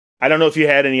I don't know if you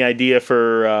had any idea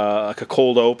for like a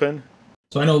cold open.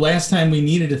 So I know last time we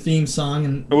needed a theme song,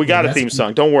 and we got a theme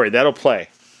song. Don't worry, that'll play.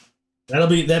 That'll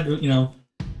be that. You know,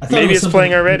 I thought maybe it's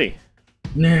playing already.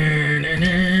 No,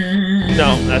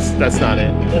 that's not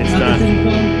it. It's not.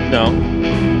 No.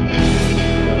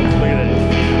 Look at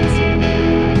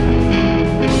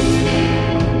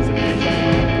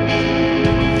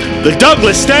it. The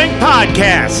Douglas Stank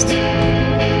Podcast.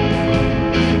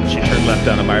 She turned left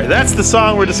on a Meyer. That's the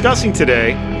song we're discussing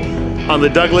today on the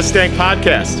Douglas Stank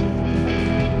Podcast.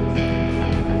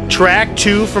 Track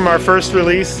 2 from our first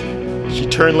release. She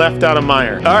turned left out of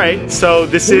Meyer. All right, so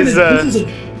this is a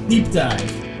deep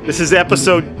dive. This is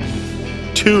episode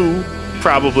 2,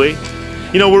 probably.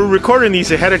 You know, we're recording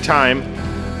these ahead of time.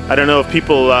 I don't know if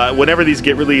people, whenever these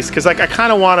get released, because like I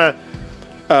kind of want to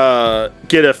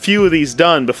get a few of these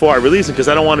done before I release them, because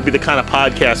I don't want to be the kind of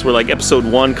podcast where like episode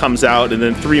 1 comes out and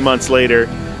then 3 months later,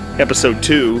 episode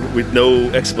 2 with no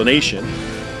explanation.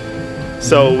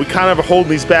 So we kind of are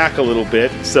holding these back a little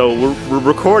bit. So we're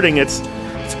recording. It's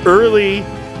early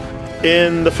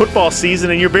in the football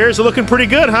season, and your Bears are looking pretty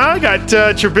good, huh? Got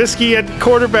Trubisky at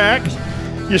quarterback.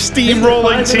 Your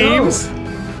steamrolling teams.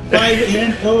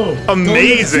 5-0.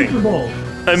 Amazing. Super Bowl.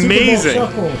 Amazing.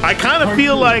 Super Bowl I kind of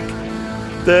feel like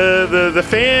the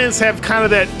fans have kind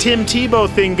of that Tim Tebow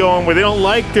thing going, where they don't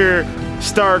like their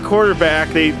star quarterback.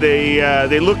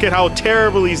 They look at how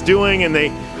terrible he's doing, and they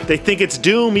think it's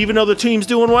doom, even though the team's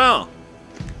doing well.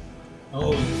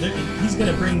 Oh, he's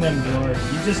going to bring them glory.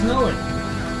 You just know it.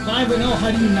 5-0,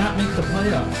 how do you not make the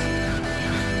playoffs?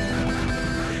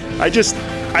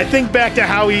 I think back to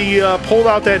how he pulled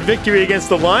out that victory against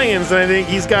the Lions, and I think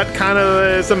he's got kind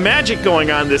of some magic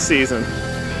going on this season.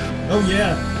 Oh,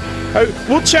 yeah.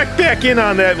 We'll check back in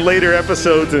on that in later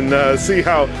episodes and see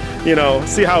how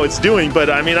it's doing. But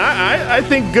I mean, I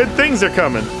think good things are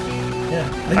coming.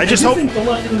 Yeah, I just hope think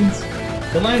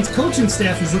the Lions coaching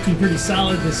staff is looking pretty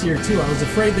solid this year too. I was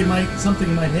afraid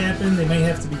something might happen. They may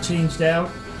have to be changed out,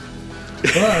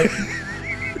 but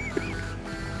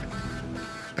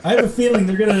I have a feeling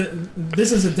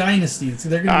this is a dynasty. So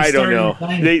they're gonna. I don't know.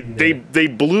 They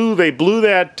blew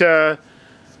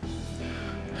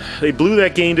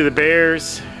that game to the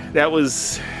Bears. That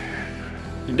was.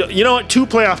 You know what? 2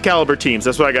 playoff caliber teams.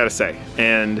 That's what I got to say.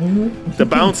 And the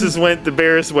bounces went the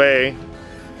Bears' way.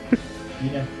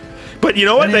 Yeah. But you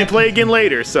know what? They play again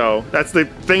later. So that's the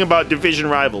thing about division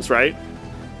rivals, right?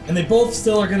 And they both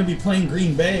still are going to be playing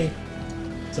Green Bay.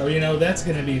 So, that's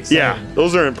going to be exciting. Yeah,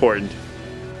 those are important.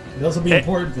 Those will be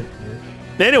important.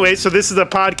 Anyway, so this is a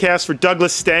podcast for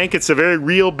Douglas Stank. It's a very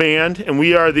real band, and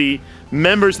we are the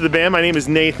members of the band. My name is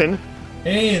Nathan.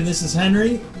 Hey, and this is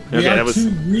Henry. We are 2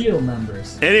 real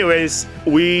members. Anyways,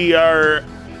 we are,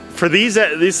 for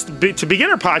to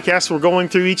begin our podcast, we're going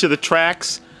through each of the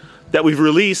tracks that we've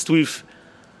released. We've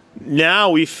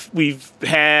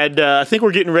had, I think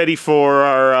we're getting ready for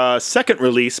our second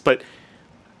release, but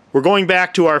we're going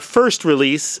back to our first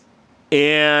release,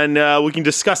 and we can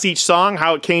discuss each song,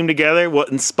 how it came together, what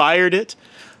inspired it.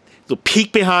 We'll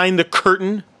peek behind the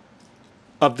curtain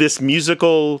of this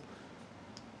musical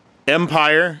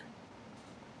empire.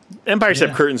 Empires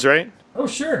have curtains, right? Oh,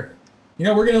 sure.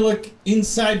 We're going to look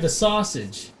inside the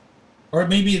sausage. Or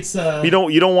maybe it's... You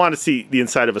don't want to see the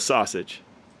inside of a sausage.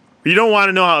 You don't want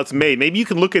to know how it's made. Maybe you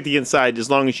can look at the inside as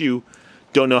long as you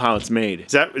don't know how it's made.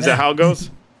 Is that how it goes?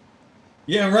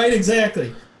 Yeah, right,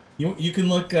 exactly. You can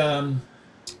look...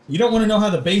 you don't want to know how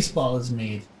the baseball is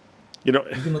made. You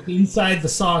can look inside the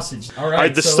sausage. All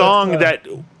right. The song that...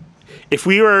 If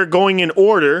we were going in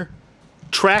order...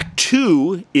 Track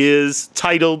 2 is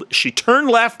titled "She Turned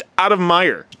Left Out of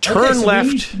Meyer."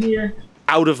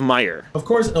 Out of Meyer. Of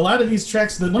course, a lot of these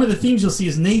tracks. One of the themes you'll see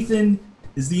is Nathan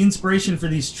is the inspiration for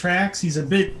these tracks. He's a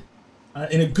bit,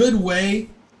 in a good way,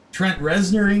 Trent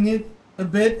Reznor-ing it a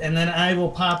bit, and then I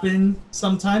will pop in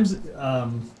sometimes.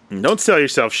 Don't sell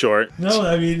yourself short. No,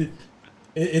 I mean,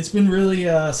 it's been really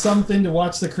something to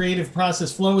watch the creative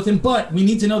process flow with him. But we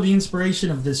need to know the inspiration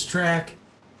of this track.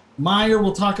 Meyer,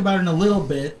 we'll talk about in a little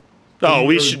bit. Oh,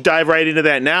 we should dive right into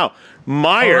that now.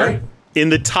 Meyer, in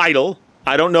the title,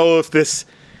 I don't know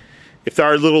if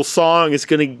our little song is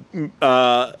going to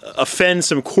offend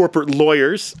some corporate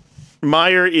lawyers.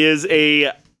 Meyer is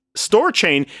a store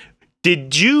chain.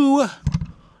 Did you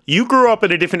grew up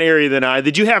in a different area than I?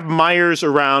 Did you have Meyers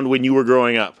around when you were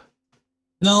growing up?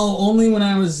 No, only when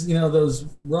I was, those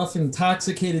rough,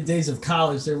 intoxicated days of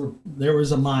college. There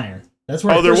was a Meyer. That's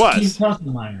where I first came across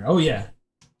the Meyer. Oh, yeah.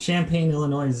 Champaign,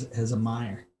 Illinois has a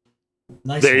Meyer.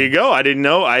 Nice. There you go. I didn't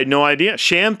know. I had no idea.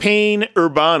 Champaign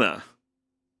Urbana.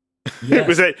 Yes.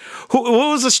 Was that what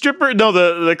was the stripper? No,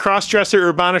 the cross-dresser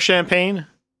Urbana Champagne.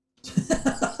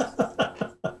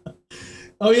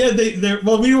 Oh yeah,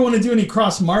 well, we don't want to do any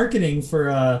cross marketing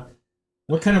for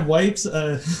what kind of wipes?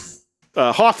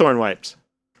 Hawthorne wipes.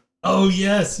 Oh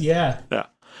yes, yeah. Yeah.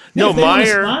 No, If they want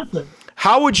to Meijer. sponsor-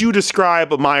 How would you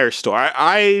describe a Meijer store?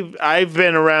 I've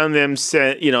been around them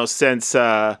since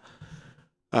our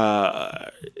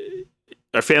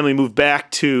family moved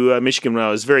back to Michigan when I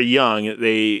was very young.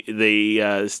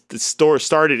 The store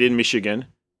started in Michigan,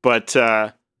 but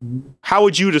how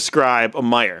would you describe a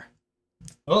Meijer?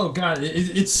 Oh God,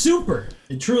 it's super.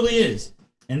 It truly is.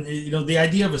 And the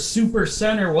idea of a super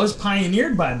center was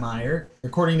pioneered by Meijer,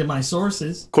 according to my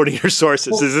sources. According to your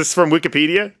sources, is this from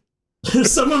Wikipedia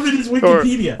Some of it is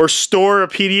Wikipedia. or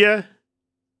Storepedia?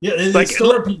 Yeah, it's like,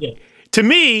 Storepedia. To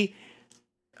me,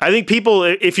 I think people,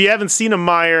 if you haven't seen a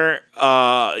Meijer,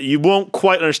 you won't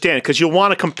quite understand it because you'll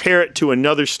want to compare it to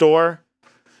another store.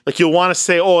 Like you'll want to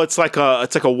say, oh, it's like a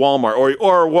Walmart,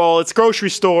 or well, it's a grocery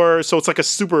store, so it's like a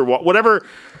super whatever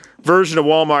version of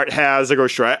Walmart has a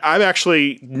grocery store. I've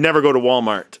actually never go to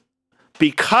Walmart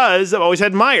because I've always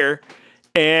had Meijer,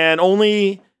 and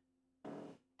only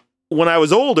when I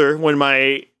was older, when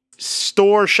my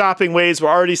store shopping ways were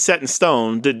already set in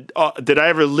stone, did I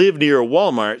ever live near a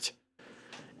Walmart.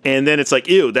 And then it's like,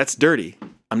 ew, that's dirty.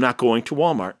 I'm not going to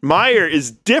Walmart. Meijer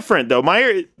is different though.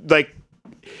 Meijer, like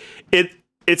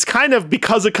it's kind of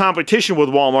because of competition with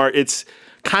Walmart, it's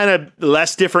kind of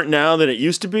less different now than it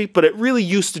used to be, but it really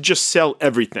used to just sell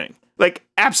everything. Like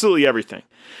absolutely everything.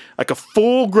 Like a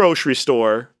full grocery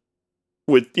store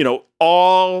with,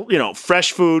 all,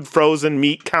 fresh food, frozen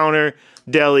meat counter,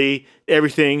 deli,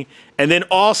 everything. And then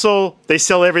also they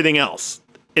sell everything else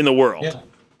in the world. Yeah.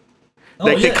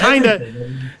 They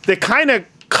kind of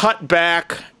cut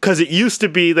back because it used to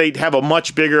be they'd have a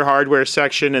much bigger hardware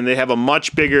section and they have a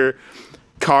much bigger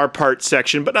car part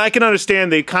section. But I can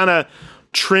understand they kind of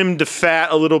trimmed the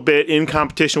fat a little bit in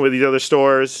competition with these other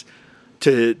stores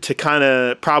to kind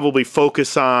of probably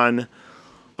focus on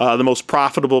the most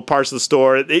profitable parts of the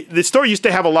store. The store used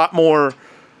to have a lot more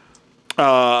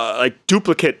like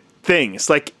duplicate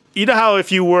things. Like, you know how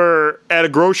if you were at a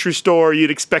grocery store, you'd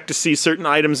expect to see certain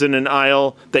items in an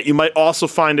aisle that you might also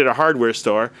find at a hardware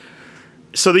store.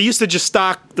 So they used to just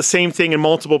stock the same thing in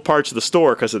multiple parts of the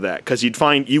store because of that. Because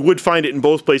you would find it in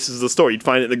both places of the store. You'd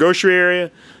find it in the grocery area.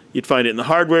 You'd find it in the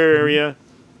hardware area.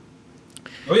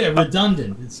 Oh yeah,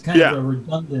 redundant. It's kind of a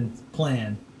redundant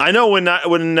plan. I know when I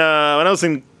was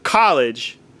in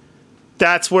college,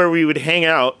 that's where we would hang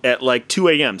out at like 2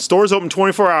 a.m. Stores open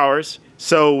 24 hours.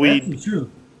 So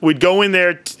we'd go in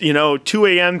there, 2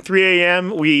 a.m., 3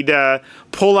 a.m. We'd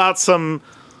pull out some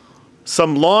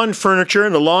lawn furniture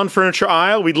in the lawn furniture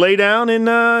aisle. We'd lay down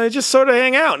and just sort of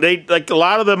hang out. They like a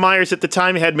lot of the Meijers at the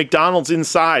time had McDonald's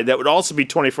inside. That would also be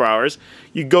 24 hours.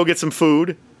 You'd go get some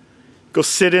food, go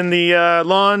sit in the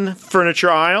lawn furniture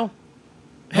aisle,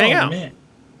 hang out. Man.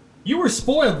 You were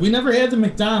spoiled. We never had the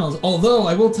McDonald's. Although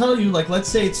I will tell you, like, let's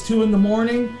say it's 2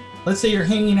 a.m. Let's say you're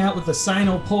hanging out with the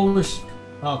Sino-Polish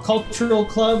cultural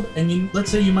club, and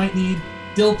let's say you might need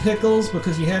dill pickles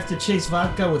because you have to chase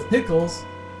vodka with pickles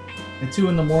at 2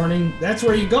 a.m. That's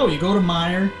where you go. You go to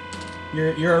Meijer.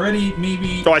 You're already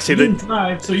maybe. Oh, I see.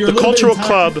 So you're the cultural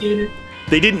club.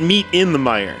 They didn't meet in the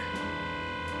Meijer.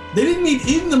 They didn't meet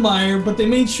in the Meijer, but they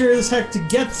made sure as heck to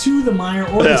get to the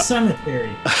Meijer or the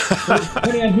cemetery,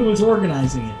 depending on who was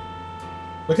organizing it.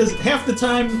 Because half the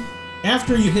time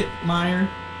after you hit Meijer,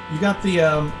 you got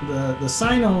the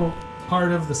Sino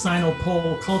part of the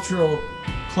Sino-Pole Cultural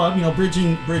Club,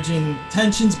 bridging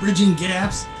tensions, bridging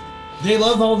gaps. They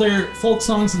love all their folk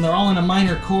songs, and they're all in a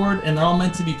minor chord, and they're all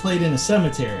meant to be played in a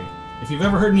cemetery. If you've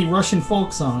ever heard any Russian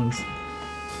folk songs,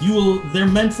 they're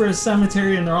meant for a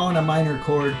cemetery, and they're all in a minor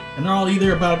chord, and they're all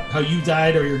either about how you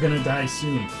died or you're gonna die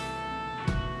soon.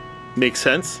 Makes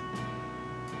sense.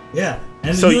 Yeah,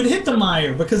 and so you would hit the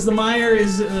Meijer because the Meijer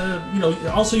is,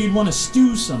 also you'd want to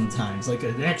stew sometimes, like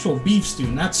an actual beef stew,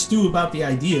 not stew about the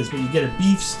ideas, but you get a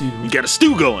beef stew. You got a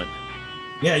stew going.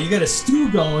 Yeah, you got a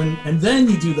stew going, and then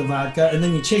you do the vodka, and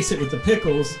then you chase it with the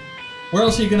pickles. Where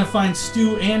else are you gonna find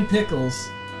stew and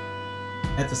pickles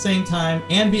at the same time,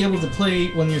 and be able to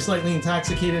play when you're slightly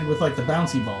intoxicated with like the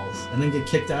bouncy balls, and then get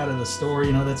kicked out of the store?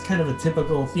 That's kind of a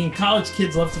typical theme. College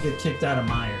kids love to get kicked out of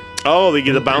Meijer. Oh, they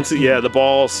get the bouncy, the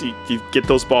balls. You get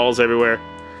those balls everywhere.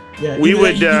 Yeah, we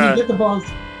would. You can get the balls.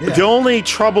 Yeah. The only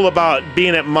trouble about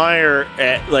being at Meijer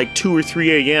at like 2 or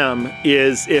 3 a.m.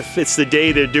 is if it's the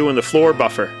day they're doing the floor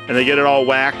buffer and they get it all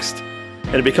waxed,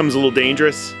 and it becomes a little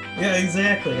dangerous. Yeah,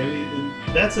 exactly. I mean,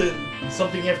 that's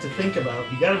something you have to think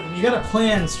about. You gotta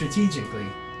plan strategically.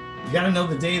 You got to know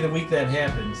the day of the week that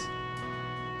happens.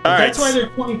 All right. That's why they're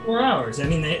 24 hours. I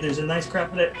mean, there's a nice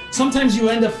crap of that. Sometimes you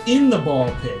end up in the ball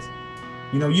pit.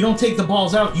 You know, you don't take the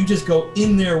balls out. You just go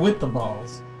in there with the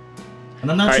balls.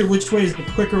 And I'm not sure which way is the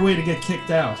quicker way to get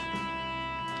kicked out.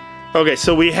 Okay,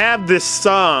 so we have this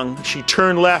song, She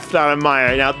Turned Left Out of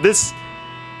Maya. Now,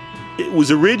 it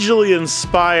was originally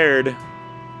inspired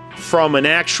from an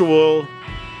actual,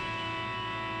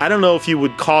 I don't know if you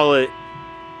would call it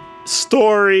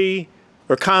story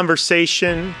or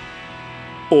conversation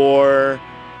or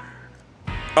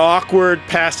awkward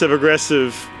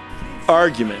passive-aggressive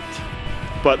argument.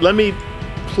 But let me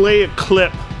play a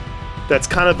clip that's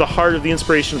kind of the heart of the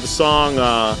inspiration of the song.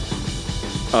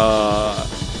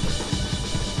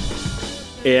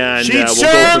 And she we'll go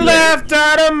turned from there. left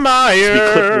out of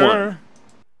Maya Clip 1.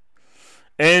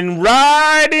 and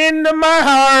right into my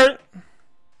heart.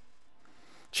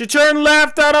 She turned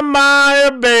left out of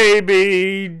Maya,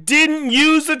 baby. Didn't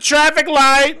use the traffic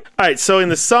light. All right, so in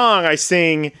the song, I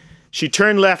sing, she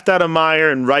turned left out of Maya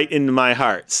and right into my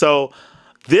heart. So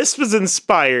this was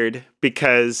inspired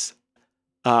because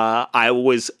I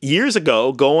was years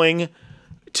ago going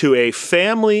to a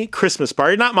family Christmas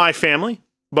party. Not my family,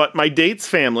 but my date's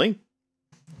family.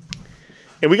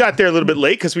 And we got there a little bit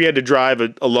late because we had to drive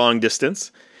a long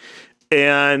distance.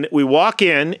 And we walk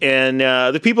in, and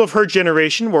the people of her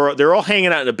generation, they're all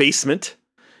hanging out in a basement.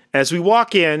 As we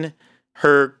walk in,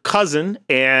 her cousin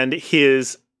and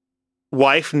his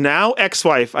wife, now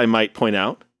ex-wife, I might point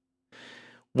out,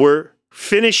 were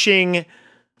finishing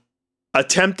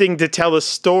attempting to tell a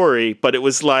story, but it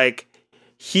was like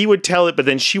he would tell it, but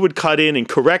then she would cut in and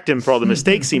correct him for all the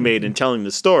mistakes he made in telling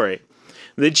the story.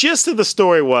 The gist of the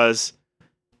story was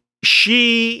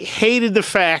she hated the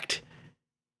fact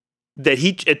that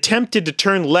he attempted to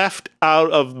turn left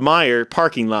out of Meijer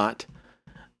parking lot,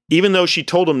 even though she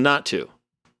told him not to.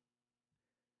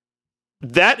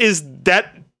 That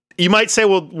you might say,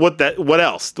 well, what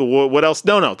else? What else?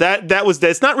 No,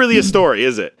 that's not really a story,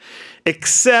 is it?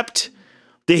 Except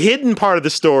the hidden part of the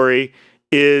story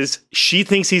is she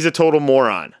thinks he's a total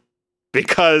moron.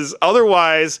 Because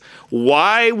otherwise,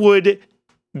 why would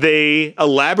they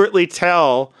elaborately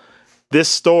tell this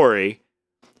story?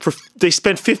 They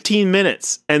spent 15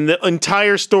 minutes, and the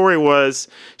entire story was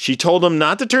she told him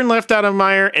not to turn left out of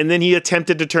Meijer, and then he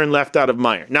attempted to turn left out of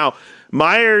Meijer. Now,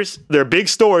 Meijer's, they're a big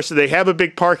store, so they have a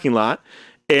big parking lot,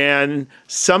 and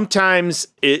sometimes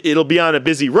it'll be on a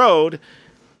busy road,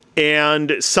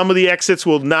 and some of the exits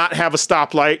will not have a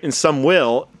stoplight, and some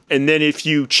will. And then if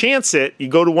you chance it, you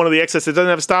go to one of the exits that doesn't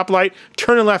have a stoplight,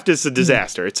 turning left is a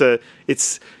disaster.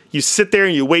 It's you sit there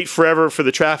and you wait forever for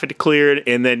the traffic to clear,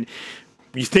 and then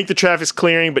you think the traffic's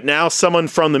clearing, but now someone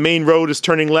from the main road is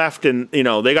turning left, and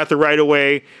they got the right of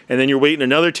way, and then you're waiting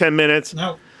another 10 minutes.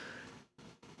 No.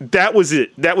 That was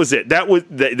it.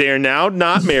 They are now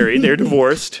not married. They're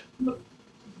divorced.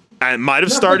 I might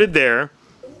have started there,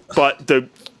 but the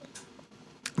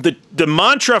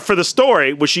mantra for the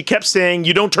story was she kept saying,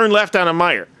 "You don't turn left out of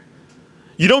Meijer.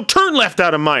 You don't turn left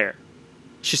out of Meijer."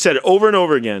 She said it over and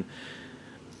over again.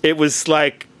 It was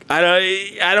like, I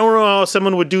don't know how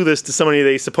someone would do this to somebody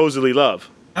they supposedly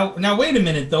love. Now wait a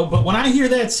minute, though. But when I hear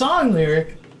that song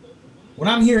lyric, what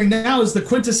I'm hearing now is the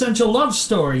quintessential love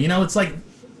story. It's like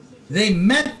they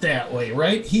met that way,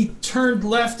 right? He turned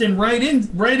left and right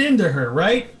into her,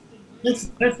 right?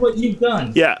 That's what you've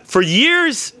done. Yeah, for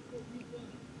years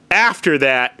after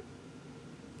that,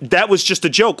 that was just a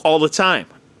joke all the time.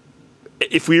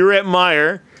 If we were at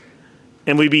Meijer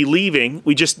and we'd be leaving,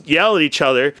 we just yell at each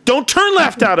other, "Don't turn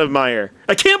left out of Meijer.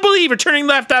 I can't believe you're turning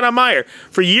left out of Meijer,"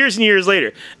 for years and years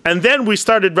later. And then we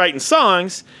started writing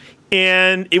songs,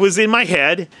 and it was in my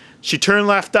head, she turned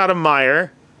left out of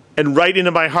Meijer and right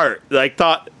into my heart. I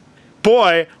thought,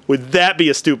 boy, would that be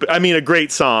a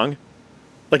great song,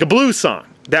 like a blues song.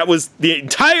 That was the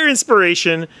entire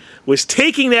inspiration, was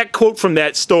taking that quote from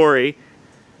that story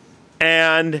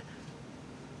and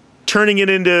turning it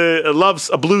into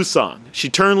a blues song. She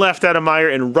turned left out of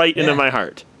Meijer and right into my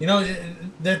heart.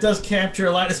 That does capture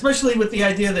a lot, especially with the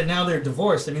idea that now they're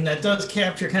divorced. I mean, that does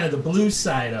capture kind of the blues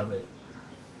side of it.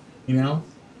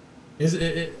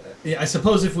 I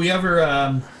suppose if we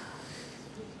ever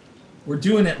were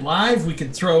doing it live, we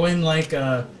could throw in like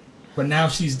 "But Now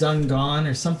She's Done Gone"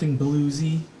 or something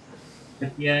bluesy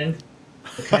at the end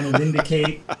to kind of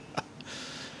indicate.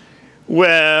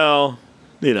 Well,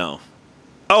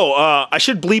 I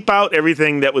should bleep out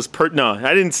everything that was No,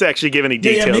 I didn't actually give any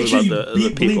details make sure about the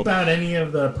people. Bleep out any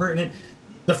of the pertinent.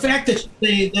 The fact that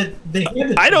they had it.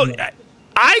 I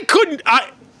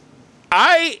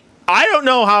don't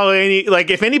know how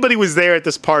if anybody was there at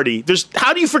this party.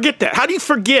 How do you forget that? How do you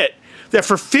forget that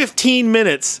for 15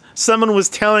 minutes someone was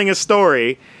telling a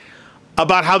story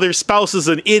about how their spouse is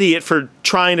an idiot for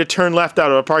trying to turn left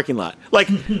out of a parking lot. Like,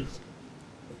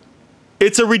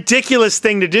 it's a ridiculous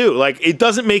thing to do. Like, it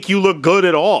doesn't make you look good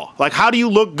at all. Like, how do you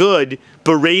look good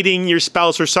berating your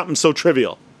spouse for something so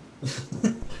trivial?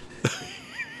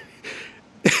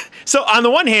 So on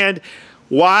the one hand,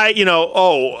 why, you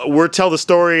know, we'll tell the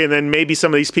story and then maybe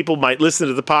some of these people might listen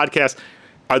to the podcast.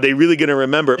 Are they really going to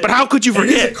remember? But how could you forget?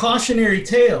 It is a cautionary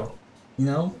tale, you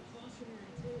know?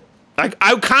 I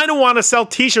kind of want to sell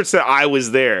T-shirts that I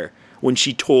was there when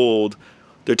she told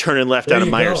the turning left out of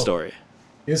Meyer story.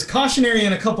 It's cautionary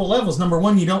on a couple levels. Number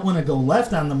one, you don't want to go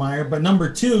left on the Meyer. But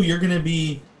number two, you're going to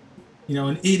be, you know,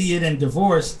 an idiot and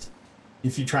divorced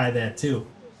if you try that too.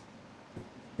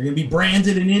 You're going to be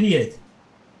branded an idiot.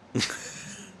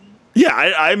 Yeah,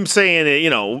 I'm saying it, you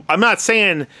know, I'm not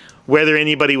saying whether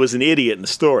anybody was an idiot in the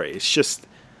story. It's just,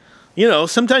 you know,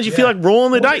 sometimes you feel like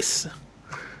rolling the dice.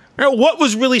 You know, what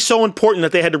was really so important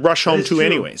that they had to rush home to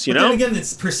anyways, you know? Then again,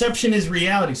 it's perception is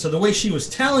reality. So the way she was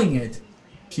telling it,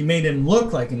 she made him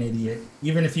look like an idiot,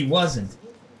 even if he wasn't.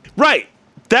 Right.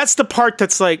 That's the part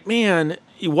that's like, man,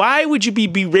 why would you be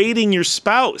berating your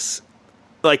spouse?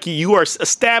 Like, you are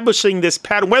establishing this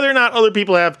pattern, whether or not other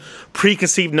people have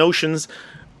preconceived notions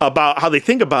about how they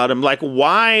think about him. Like,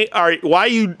 why are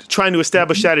you trying to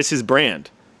establish that as his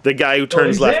brand? The guy who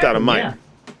turns left out of Meyer. Yeah.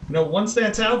 You know, once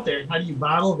that's out there, how do you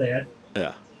bottle that?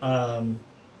 Yeah.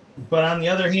 But on the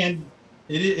other hand,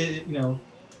 it you know,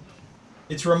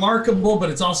 it's remarkable, but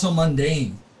it's also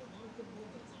mundane.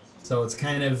 So it's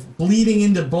kind of bleeding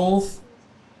into both.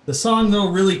 The song, though,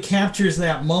 really captures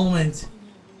that moment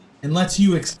and lets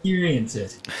you experience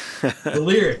it. The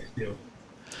lyrics do.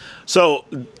 So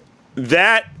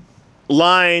that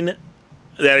line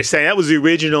that I sang, that was the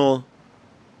original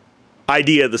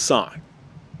idea of the song.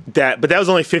 But that was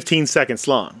only 15 seconds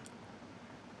long.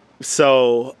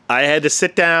 So I had to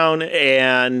sit down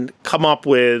and come up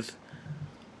with,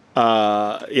 you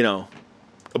know,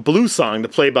 a blues song to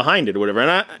play behind it or whatever.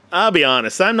 And I'll be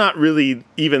honest, I'm not really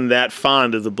even that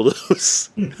fond of the blues.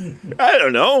 I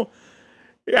don't know.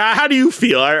 How do you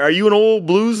feel? Are you an old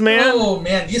blues man? Oh,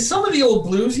 man. Yeah, some of the old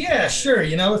blues, yeah, sure.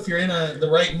 You know, if you're in the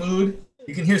right mood,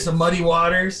 you can hear some Muddy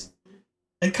Waters.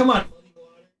 And come on.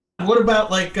 What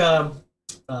about, like,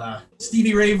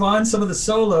 Stevie Ray Vaughan, some of the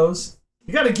solos?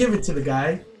 You got to give it to the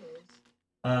guy.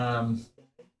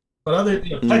 But other,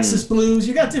 you know, Texas blues,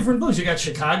 you got different blues. You got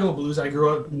Chicago blues. I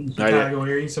grew up in the Chicago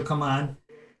area, so come on.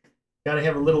 Got to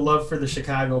have a little love for the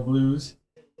Chicago blues.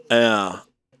 Yeah.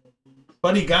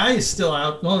 Buddy Guy is still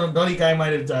out. No, Buddy Guy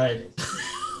might have died.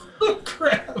 Oh,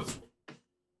 crap.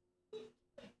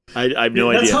 I have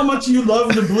no idea. That's how much you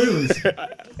love the blues.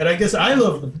 And I guess I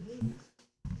love them.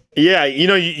 Yeah, you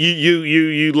know,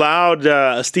 you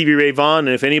loud Stevie Ray Vaughan,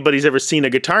 and if anybody's ever seen a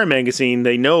guitar magazine,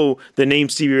 they know the name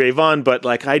Stevie Ray Vaughan, but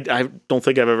like I don't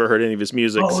think I've ever heard any of his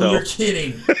music. Oh, so. You're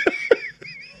kidding.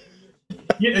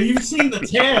 You've seen the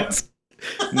tabs.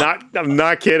 I'm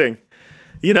not kidding.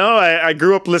 You know, I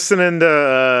grew up listening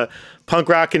to punk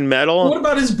rock and metal. What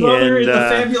about his brother in the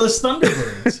Fabulous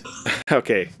Thunderbirds?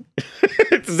 Okay.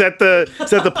 Is that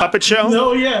the puppet show?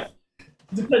 No, yeah.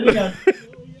 Depending on.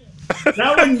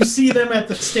 Now when you see them at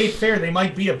the state fair, they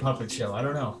might be a puppet show. I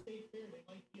don't know.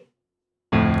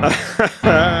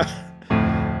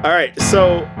 All right,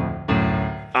 so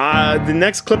the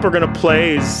next clip we're going to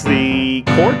play is the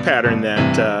chord pattern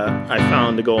that I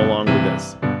found to go along with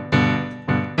this.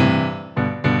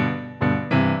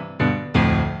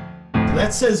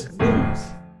 That says blues.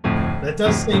 That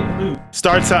does say blues.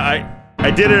 Starts. I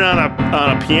did it on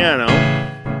a piano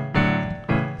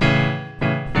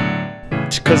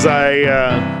because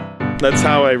that's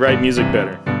how I write music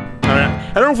better.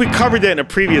 I don't know if we covered that in a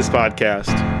previous podcast.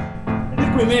 I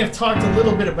think we may have talked a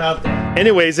little bit about that.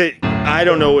 Anyways, I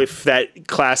don't know if that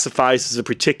classifies as a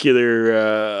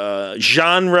particular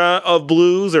genre of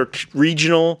blues or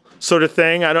regional sort of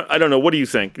thing. I don't know. What do you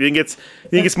think? You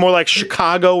think it's more like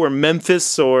Chicago or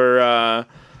Memphis or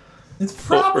it's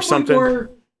probably or something?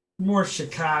 More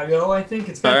Chicago. I think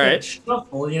it's got that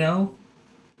shuffle, you know.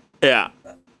 Yeah.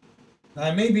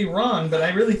 I may be wrong, but I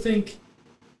really think,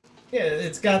 yeah,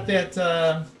 it's got that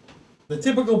the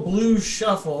typical blues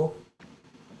shuffle.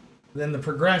 Then the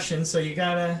progression, so you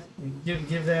gotta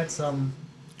give that some.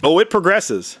 Oh, it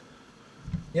progresses.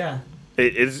 Yeah.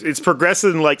 It's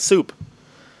progressing like soup.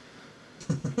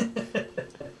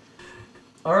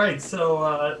 All right,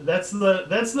 so that's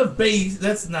the bass.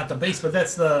 That's not the bass, but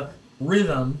that's the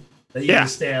rhythm that you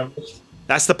established.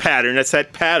 That's the pattern. That's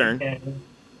that pattern. Okay.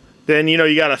 Then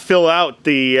you got to fill out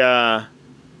the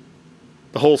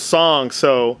whole song.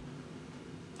 So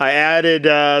I added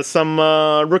some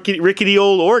rickety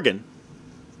old organ.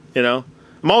 You know,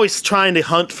 I'm always trying to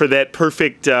hunt for that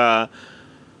perfect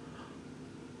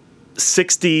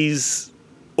 60s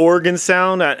organ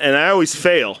sound, and I always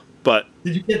fail. But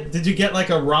did you get like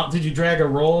did you drag a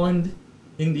Roland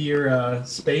into your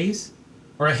space?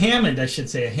 Or a Hammond, I should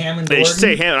say, a Hammond organ. I should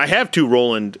say Hammond. I have 2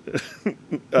 Roland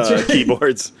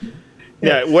keyboards.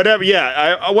 Yeah, whatever.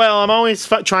 Yeah, I'm always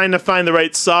trying to find the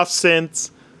right soft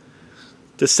synths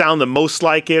to sound the most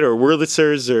like it, or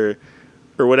Wurlitzers,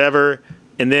 or whatever,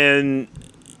 and then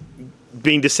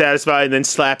being dissatisfied, and then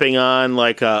slapping on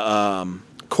like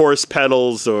chorus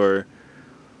pedals or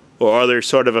other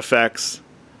sort of effects.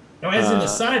 Now, as an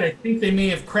aside, I think they may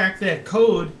have cracked that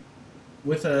code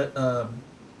with a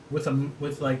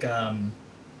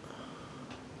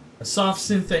soft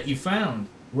synth that you found,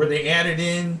 where they added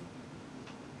in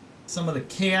some of the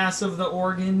chaos of the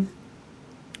organ,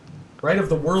 right, of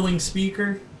the whirling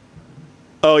speaker.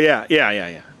 Oh yeah.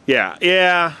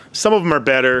 Some of them are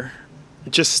better.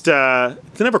 Just they're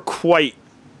never quite.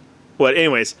 What?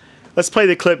 Anyways, let's play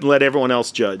the clip and let everyone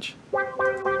else judge.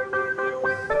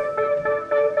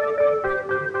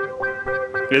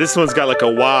 Yeah, this one's got like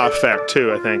a wah effect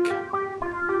too, I think.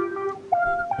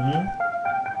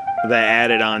 That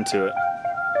added onto it.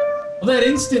 Well, that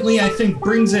instantly, I think,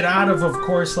 brings it out of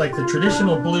course, like the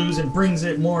traditional blues, and brings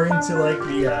it more into like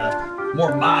the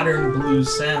more modern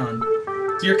blues sound.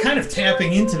 So you're kind of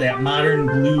tapping into that modern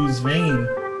blues vein.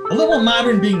 A little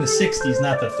modern being the 60s,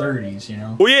 not the 30s, you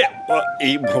know? Well, yeah. Well,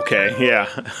 okay, yeah.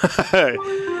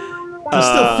 It's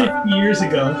still 50 years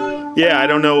ago. Yeah, I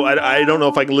don't know. I don't know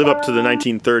if I can live up to the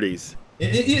 1930s.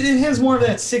 It has more of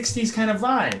that 60s kind of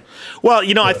vibe. Well,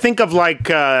 you know, I think of like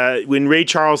when Ray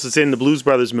Charles is in the Blues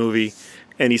Brothers movie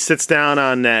and he sits down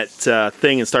on that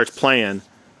thing and starts playing,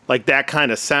 like that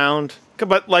kind of sound.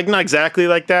 But like not exactly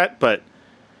like that, but...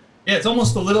 Yeah, it's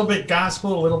almost a little bit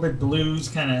gospel, a little bit blues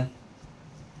kind of...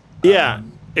 Yeah,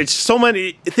 it's so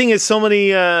many... The thing is, so many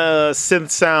synth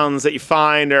sounds that you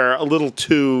find are a little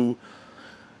too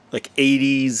like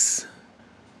 80s...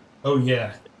 Oh,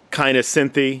 yeah. Kind of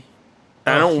synthy.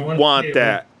 I don't want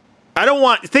that. I don't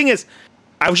want... The thing is,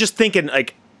 I was just thinking,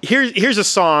 like, here's a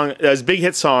song, a big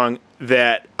hit song,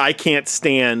 that I can't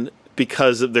stand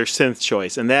because of their synth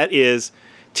choice, and that is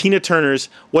Tina Turner's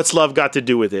What's Love Got to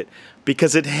Do With It?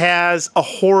 Because it has a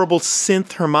horrible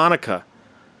synth harmonica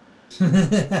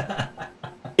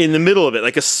in the middle of it,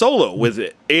 like a solo with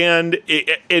it. And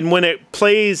when it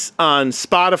plays on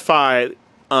Spotify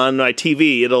on my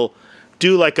TV, it'll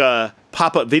do like a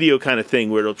pop-up video kind of thing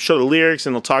where it'll show the lyrics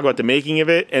and they'll talk about the making of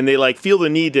it, and they like feel the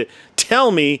need to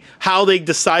tell me how they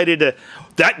decided to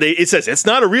it says it's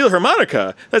not a real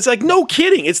harmonica. That's like, no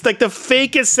kidding, it's like the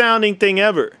fakest sounding thing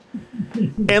ever.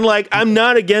 And like, I'm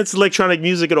not against electronic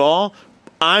music at all,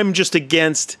 I'm just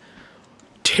against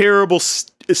terrible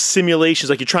simulations,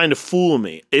 like you're trying to fool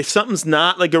me. If something's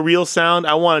not like a real sound,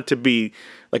 I want it to be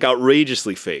like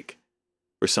outrageously fake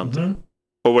or something.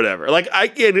 Or whatever. Like,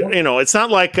 it's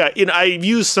not like, I've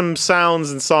used some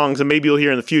sounds and songs, and maybe you'll hear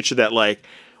in the future that, like,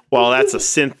 well, that's a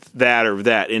synth that or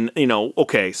that. And,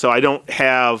 okay, so I don't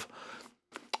have,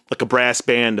 like, a brass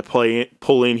band to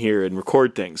pull in here and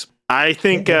record things. I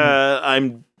think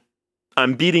I'm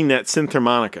beating that synth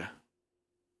harmonica.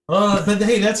 But,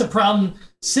 hey, that's a problem.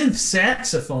 Synth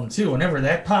saxophone, too. Whenever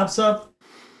that pops up,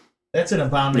 that's an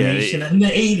abomination. Yeah, in the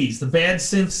 80s, the bad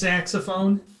synth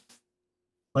saxophone.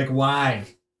 Like, why?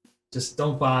 Just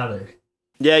don't bother.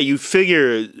 Yeah, you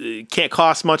figure it can't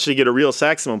cost much to get a real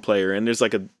saxophone player, and there's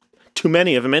like too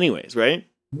many of them anyways, right?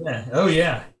 Yeah. Oh,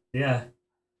 yeah. Yeah.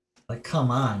 Like,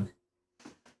 come on.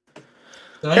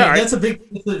 So, yeah,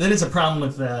 that is a problem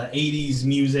with 80s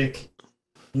music,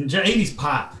 80s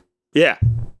pop. Yeah.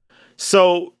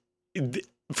 So,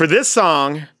 for this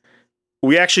song,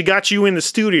 we actually got you in the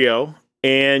studio,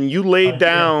 and you laid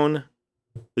down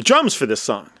the drums for this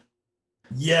song.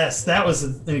 Yes, that was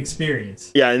an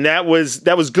experience. Yeah, and that was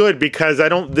good because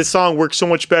this song works so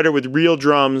much better with real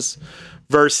drums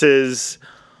versus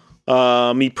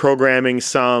me programming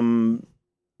some,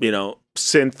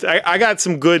 synth. I got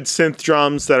some good synth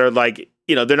drums that are like,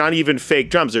 they're not even fake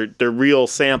drums. They're real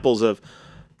samples of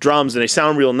drums, and they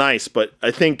sound real nice. But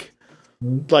I think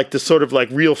like the sort of like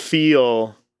real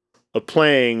feel of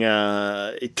playing,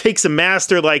 it takes a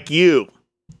master like you.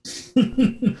 All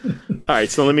right,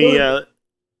 so let me...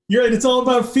 You're right. It's all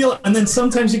about feel, and then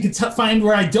sometimes you can find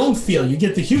where I don't feel. You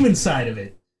get the human side of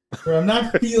it, where I'm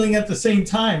not feeling at the same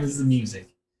time as the music.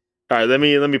 All right, let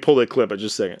me pull that clip.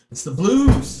 Just a second. It's the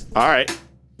blues. All right,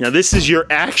 now this is your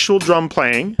actual drum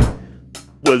playing,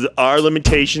 with our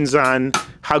limitations on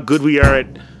how good we are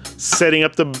at setting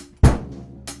up the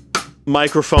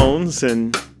microphones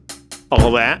and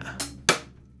all that.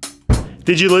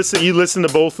 Did you listen? You listen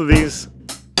to both of these?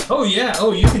 Oh yeah.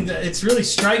 Oh, you can. It's really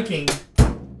striking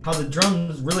how the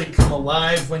drums really come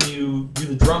alive when you do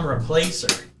the drum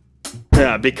replacer.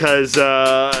 Yeah, because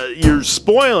you're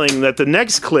spoiling that the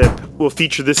next clip will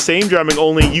feature the same drumming,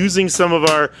 only using some of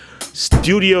our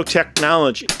studio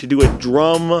technology to do a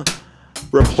drum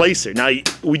replacer. Now,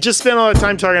 we just spent all the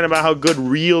time talking about how good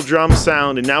real drums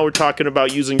sound, and now we're talking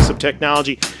about using some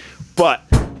technology. But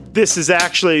this is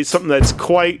actually something that's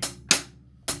quite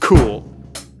cool,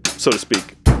 so to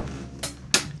speak,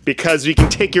 because we can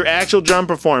take your actual drum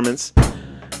performance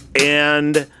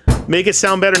and make it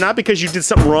sound better, not because you did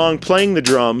something wrong playing the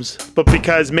drums, but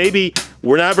because maybe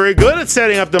we're not very good at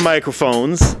setting up the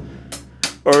microphones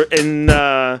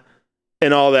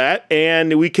and all that,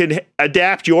 and we could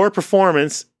adapt your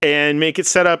performance and make it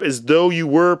set up as though you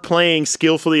were playing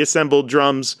skillfully assembled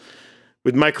drums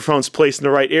with microphones placed in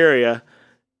the right area.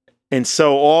 And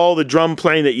so all the drum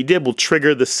playing that you did will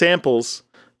trigger the samples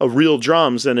of real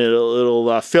drums, and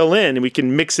it'll fill in, and we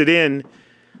can mix it in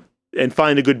and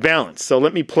find a good balance. So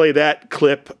let me play that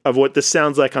clip of what this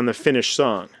sounds like on the finished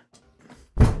song.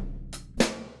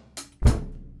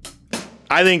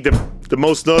 I think the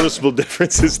most noticeable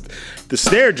difference is the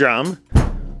snare drum,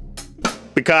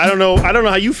 because I don't know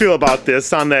how you feel about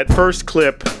this. On that first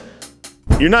clip,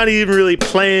 you're not even really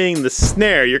playing the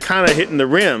snare, you're kind of hitting the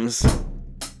rims.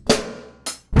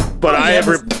 But I've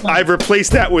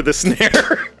replaced that with a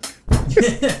snare.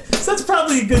 So that's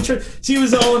probably a good choice. She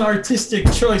was all an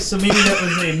artistic choice, so maybe that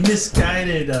was a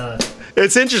misguided.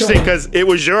 It's interesting because it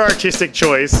was your artistic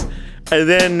choice, and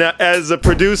then as a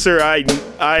producer, I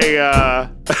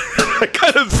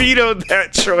kind of vetoed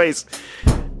that choice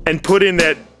and put in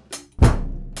that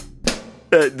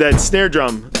snare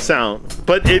drum sound.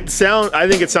 But I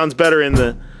think it sounds better in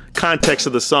the context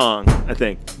of the song. I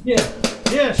think. Yeah,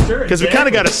 sure. Because we kind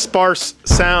of got a sparse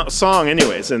song,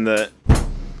 anyways,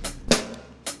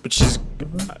 which is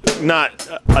not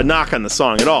a knock on the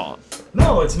song at all.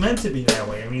 No, it's meant to be that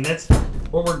way. I mean, that's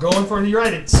what we're going for. And you're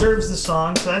right, it serves the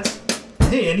song. So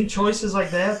hey, any choices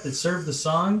like that serve the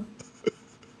song,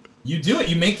 you do it.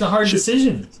 You make the hard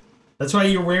decisions. That's why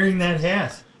you're wearing that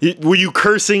hat. Were you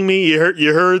cursing me?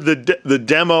 You heard the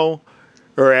demo,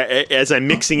 or as I'm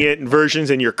mixing it in versions,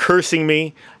 and you're cursing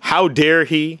me? How dare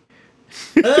he?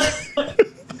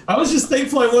 I was just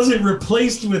thankful I wasn't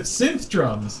replaced with synth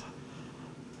drums.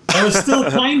 I was still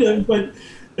kind of, but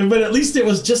at least it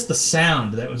was just the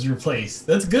sound that was replaced.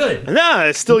 That's good. No,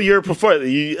 it's still your performance.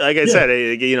 Like I said,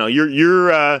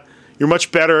 you're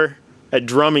much better at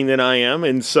drumming than I am,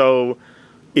 and so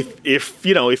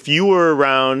if you were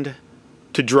around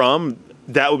to drum,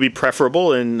 that would be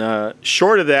preferable. And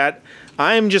short of that,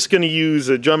 I'm just going to use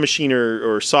a drum machine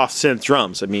or soft synth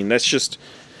drums. I mean, that's just.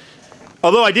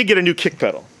 Although I did get a new kick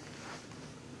pedal.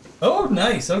 Oh,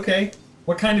 nice. Okay.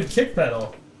 What kind of kick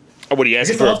pedal? Oh, what are you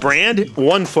asking for? A brand?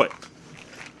 1 foot.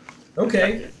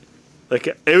 Okay. Like,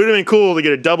 it would have been cool to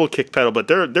get a double kick pedal, but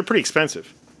they're pretty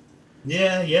expensive.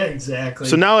 Yeah, exactly.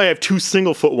 So now I have 2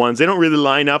 single foot ones. They don't really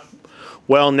line up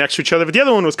well next to each other, but the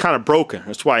other one was kind of broken.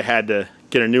 That's why I had to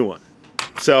get a new one.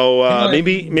 So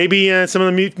maybe some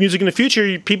of the music in the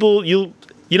future, people be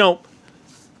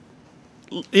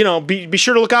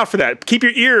sure to look out for that. Keep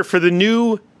your ear for the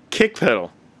new kick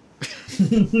pedal.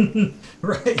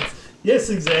 Right. Yes,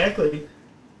 exactly.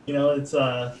 It's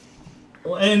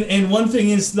and one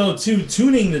thing is though too,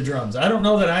 tuning the drums. I don't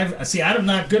know that I'm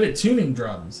not good at tuning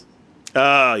drums.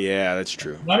 Oh yeah, that's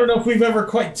true. I don't know if we've ever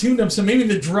quite tuned them, so maybe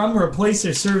the drum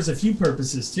replacer serves a few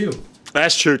purposes too.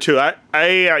 That's true too.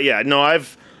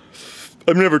 I've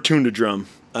never tuned a drum.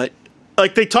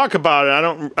 Like they talk about it,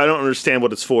 I don't understand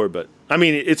what it's for, but I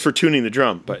mean it's for tuning the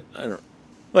drum, but I don't.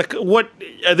 Like, what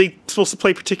are they supposed to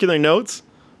play particular notes?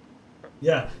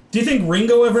 Yeah. Do you think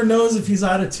Ringo ever knows if he's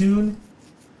out of tune?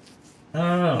 I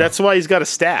don't know. That's why he's got a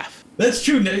staff. That's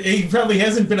true. He probably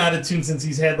hasn't been out of tune since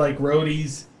he's had like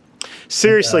roadies.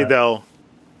 Seriously though,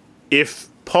 if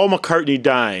Paul McCartney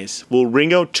dies, will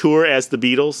Ringo tour as the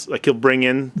Beatles? Like he'll bring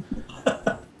in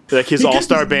like his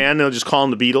all-star band, and they'll just call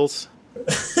them the Beatles?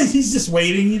 He's just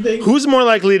waiting, you think? Who's more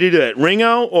likely to do that,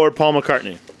 Ringo or Paul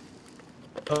McCartney?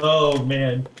 Oh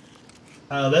man,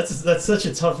 that's such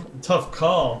a tough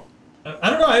call. I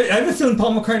don't know. I have a feeling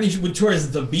Paul McCartney would tour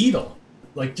as the Beatle,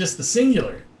 like just the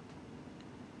singular.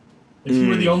 If you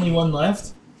were the only one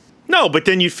left. No, but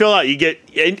then you fill out. You get,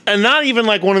 and not even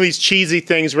like one of these cheesy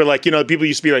things where like people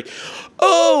used to be like,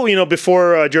 oh,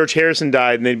 before George Harrison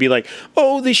died, and they'd be like,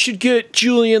 oh, they should get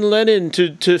Julian Lennon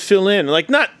to fill in. Like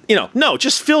not, no,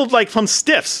 just filled like from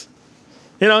stiffs.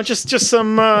 Just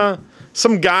some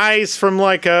some guys from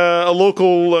like a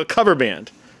local cover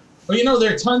band. Well,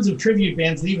 there are tons of tribute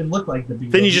bands that even look like the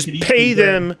Beatles. Then you just pay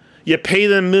them. You pay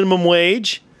them minimum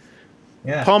wage.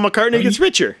 Yeah. Paul McCartney gets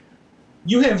richer.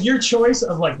 You have your choice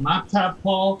of like Mop Top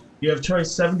Paul. You have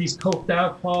choice 70s coked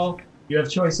out Paul. You have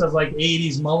choice of like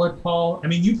 80s mullet Paul. I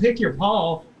mean, you pick your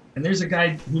Paul, and there's a guy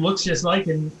who looks just like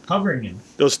him covering him.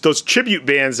 Those tribute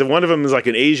bands, and one of them is like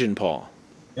an Asian Paul.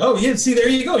 Oh yeah, see there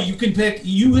you go. You can pick.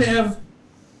 You have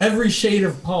every shade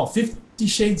of Paul. 50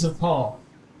 shades of Paul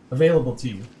available to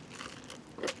you.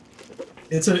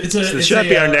 So should that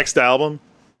be our next album?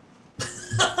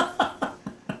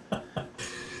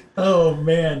 Oh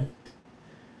man,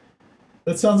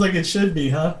 that sounds like it should be,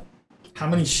 huh? How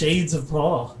many shades of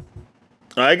Paul?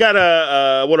 I got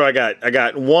what do I got? I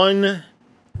got one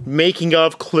making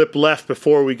of clip left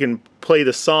before we can play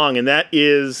the song, and that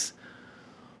is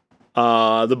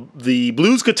the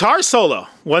blues guitar solo.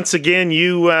 Once again,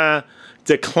 you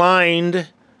declined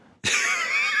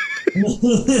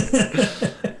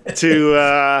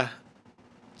to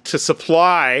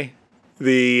supply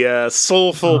the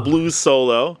soulful blues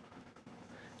solo,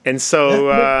 and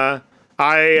so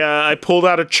I pulled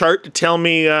out a chart to tell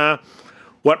me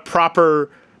what proper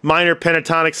minor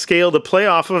pentatonic scale to play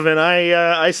off of, and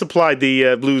I supplied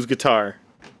the blues guitar.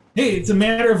 Hey, it's a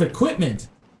matter of equipment.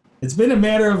 It's been a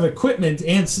matter of equipment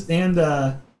and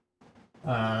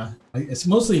it's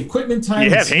mostly equipment time.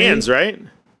 You have hands, right?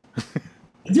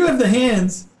 I do have the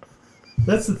hands.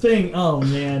 That's the thing. Oh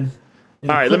man. All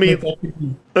right, let me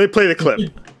play the clip.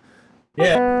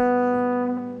 Yeah.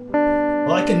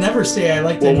 Well, I can never say I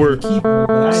liked any of the keyboard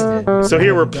that I did. So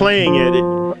here we're playing it.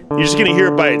 You're just gonna hear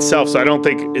it by itself. So I don't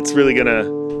think it's really gonna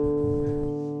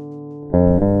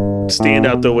stand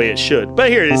out the way it should.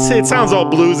 But here, it sounds all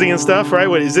bluesy and stuff, right?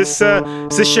 What is this?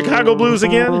 Is this Chicago blues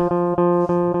again?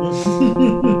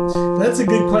 That's a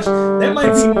good question. That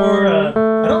might be more.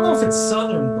 I don't know if it's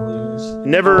Southern blues.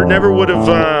 Never would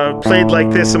have played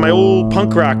like this in my old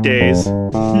punk rock days.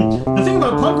 The thing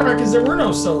about punk rock is there were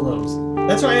no solos.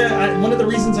 That's why one of the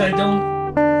reasons I'm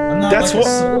not a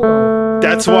solo.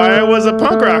 That's why I was a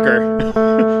punk rocker.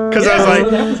 Because I was like,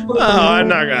 I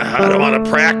don't want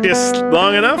to practice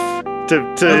long enough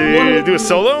to do a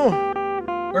solo.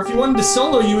 Or if you wanted to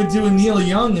solo, you would do a Neil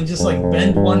Young and just like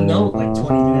bend one note like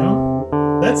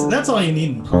 20, That's all you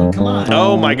need in punk. Come on.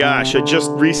 Oh my gosh, I just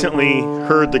recently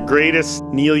heard the greatest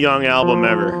Neil Young album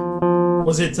ever.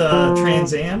 Was it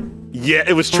Trans Am? Yeah,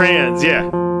 it was Trans, yeah.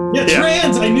 Yeah,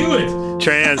 Trans, I knew it.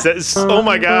 Trans, oh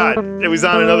my god, it was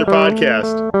on another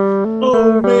podcast.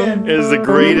 Oh man. It is the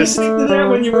greatest. Did you listen to that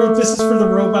when you wrote This Is for the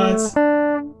Robots?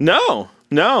 No,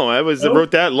 I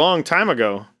wrote that a long time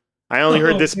ago. I only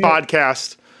heard this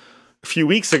podcast a few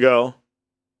weeks ago.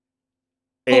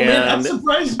 And man, I'm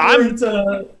surprised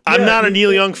I'm not a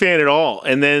Neil Young fan at all.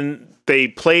 And then they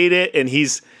played it, and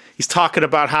he's talking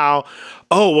about how,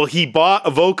 he bought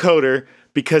a vocoder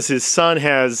because his son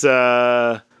has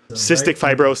cystic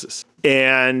fibrosis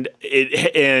and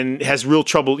has real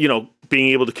trouble, being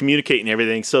able to communicate and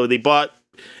everything. So they bought,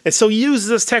 and so he uses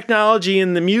this technology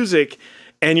in the music,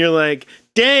 and you're like,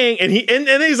 dang. And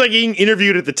he's like being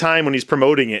interviewed at the time when he's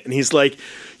promoting it, and he's like,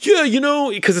 yeah,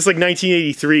 because it's like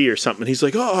 1983 or something. He's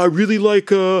like, I really like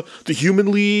the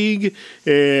Human League,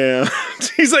 and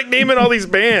he's like naming all these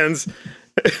bands.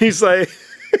 He's like,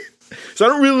 so I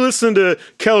don't really listen to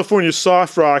California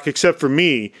soft rock except for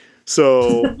me.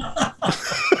 So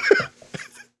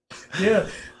yeah.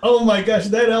 Oh my gosh,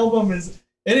 that album is,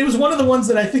 and it was one of the ones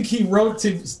that I think he wrote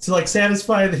to like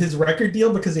satisfy his record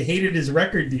deal because he hated his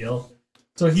record deal.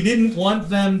 So he didn't want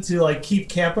them to like keep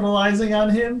capitalizing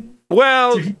on him.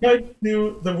 Well, so he tried to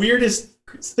do the weirdest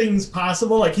things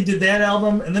possible. Like he did that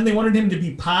album, and then they wanted him to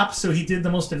be pop, so he did the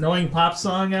most annoying pop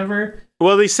song ever.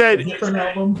 Well, they said, different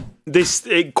album.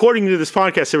 According to this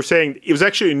podcast, they were saying it was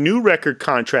actually a new record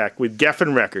contract with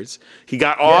Geffen Records. He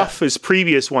got off his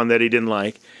previous one that he didn't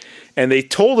like, and they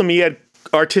told him he had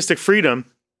artistic freedom.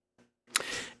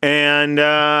 And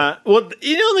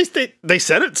they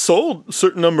said it sold a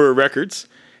certain number of records.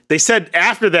 They said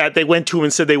after that they went to him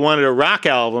and said they wanted a rock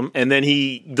album, and then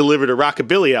he delivered a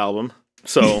rockabilly album.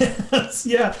 So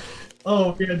yeah,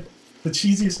 oh man, the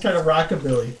cheesiest kind of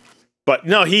rockabilly. But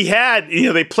no, he had,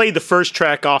 they played the first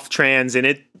track off Trans, and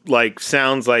it like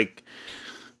sounds like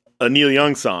a Neil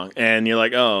Young song, and you're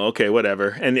like, oh, okay, whatever.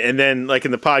 And then like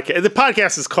in the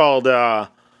podcast is called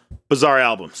Bizarre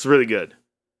Albums. It's really good.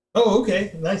 Oh,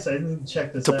 okay, nice. I didn't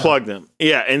check this out. To plug them,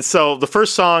 yeah. And so the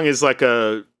first song is like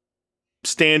a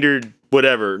standard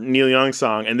whatever Neil Young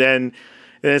song, and then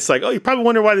it's like, oh, you probably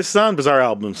wonder why this is on Bizarre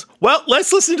Albums. Well,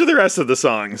 let's listen to the rest of the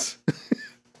songs.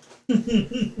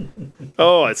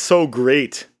 Oh, it's so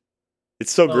great.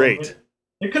 It's so great.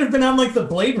 It could have been on like the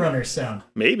Blade Runner sound.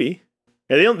 Maybe.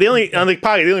 Yeah, they only on the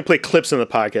podcast. They only play clips on the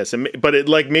podcast, but it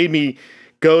like made me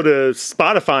go to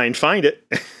Spotify and find it.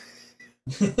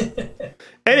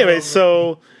 Anyway,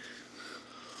 so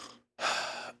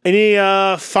any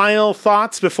final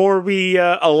thoughts before we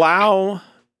allow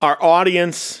our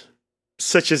audience,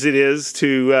 such as it is,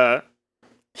 to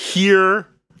hear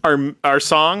our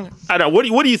song? I don't know.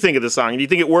 What do you think of the song? Do you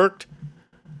think it worked?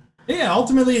 Yeah,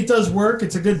 ultimately it does work.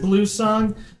 It's a good blues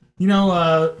song. You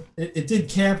know, it did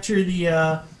capture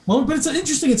the moment, but it's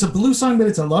interesting. It's a blues song, but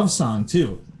it's a love song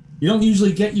too. You don't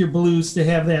usually get your blues to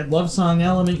have that love song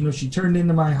element. You know, she turned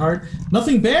into my heart.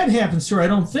 Nothing bad happens to her, I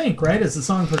don't think, right? As the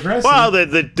song progresses. Well,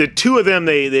 the two of them,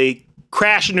 they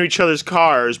crash into each other's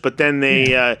cars, but then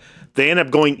they end up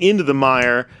going into the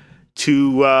mire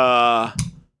to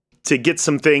get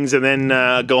some things and then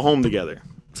go home together.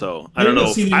 So I don't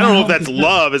know. I don't know if that's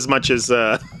love as much as.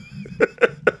 And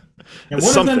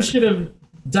one of them should have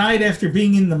died after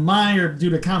being in the mire due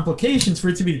to complications for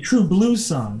it to be a true blues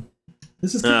song.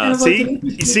 This is kind of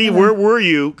see, where were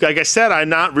you? Like I said, I'm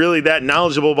not really that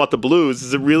knowledgeable about the blues.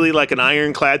 Is it really like an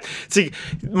ironclad? See,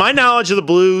 my knowledge of the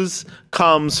blues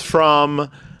comes from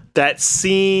that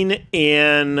scene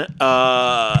in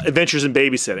Adventures in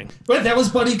Babysitting. But that was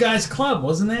Buddy Guy's Club,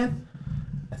 wasn't that?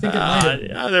 I think it might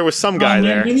have. There was some guy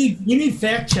there. We need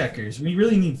fact checkers. We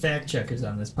really need fact checkers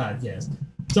on this podcast.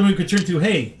 Somebody could turn to,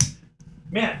 hey,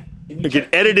 Matt. We could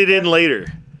edit it in later.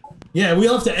 Yeah,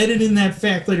 we'll have to edit in that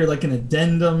fact later, like an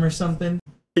addendum or something.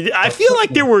 I feel like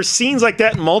there were scenes like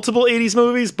that in multiple 80s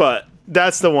movies, but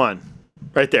that's the one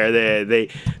right there.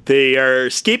 They are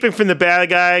escaping from the bad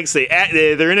guys.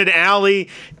 They're in an alley.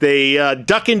 They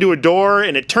duck into a door,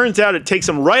 and it turns out it takes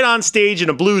them right on stage in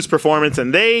a blues performance,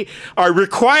 and they are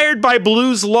required by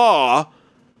blues law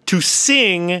to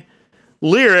sing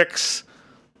lyrics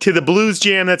to the blues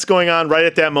jam that's going on right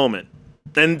at that moment.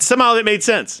 And somehow that made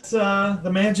sense. It's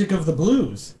the magic of the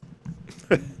blues.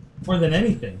 More than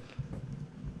anything.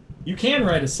 You can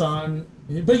write a song,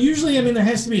 but usually, I mean, there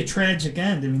has to be a tragic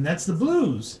end. I mean, that's the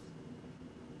blues.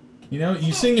 You know,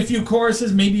 you sing a few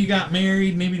choruses, maybe you got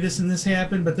married, maybe this and this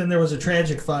happened, but then there was a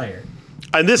tragic fire.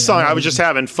 And this song, I was just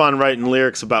having fun writing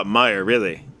lyrics about Meyer,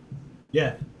 really.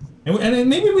 Yeah. And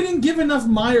maybe we didn't give enough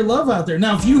Meyer love out there.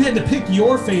 Now, if you had to pick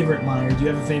your favorite Meyer, do you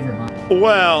have a favorite Meyer?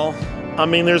 Well, I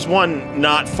mean, there's one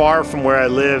not far from where I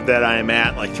live that I am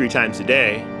at like 3 times a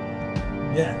day.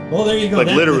 Yeah. Well, there you go. Like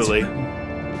literally.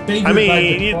 I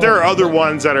mean, there are other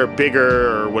ones that are bigger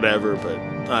or whatever, but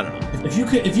I don't know.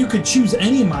 If you could choose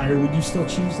any Meyer, would you still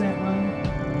choose that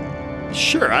Meyer?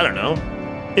 Sure, I don't know.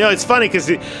 You know, it's funny because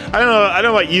I don't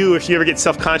know about you if you ever get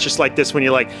self-conscious like this when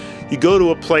you go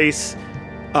to a place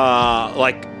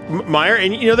like Meyer,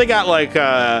 and you know they got like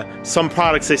some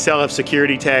products they sell have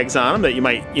security tags on them that you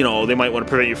might, you know, they might want to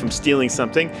prevent you from stealing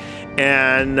something,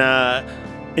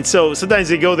 and so sometimes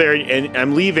they go there and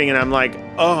I'm leaving and I'm like,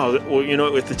 oh, well, you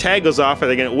know, if the tag goes off, what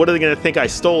are they gonna think I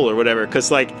stole or whatever?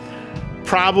 Because like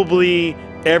probably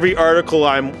every article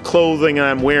clothing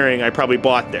I'm wearing I probably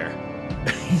bought there.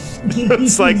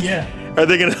 It's like, yeah. Are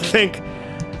they gonna think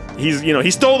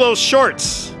he stole those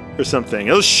shorts or something,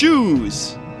 those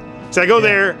shoes? So I go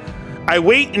there, I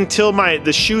wait until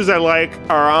the shoes I like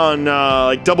are on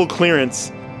like double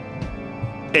clearance,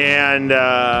 and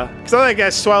because I think I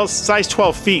got size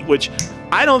 12 feet, which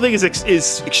I don't think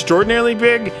is extraordinarily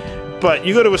big, but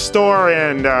you go to a store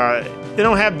and they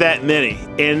don't have that many,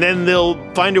 and then they'll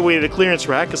find a way to the clearance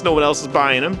rack because no one else is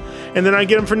buying them, and then I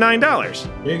get them for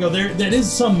 $9. There you go. That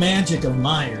is some magic of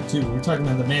Meyer too. We're talking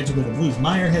about the magic of the blues.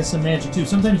 Meyer has some magic too.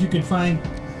 Sometimes you can find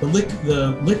the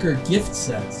liquor gift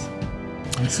sets.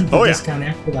 Discount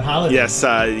after the holidays.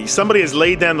 Yes, somebody has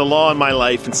laid down the law in my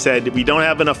life and said we don't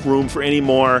have enough room for any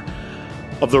more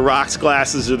of the rocks,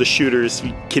 glasses, or the shooters.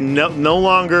 We can no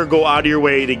longer go out of your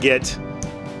way to get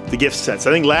the gift sets.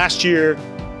 I think last year,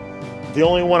 the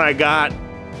only one I got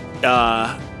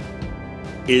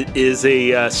is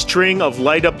a string of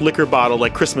light-up liquor bottle,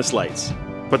 like Christmas lights,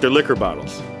 but they're liquor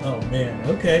bottles. Oh, man.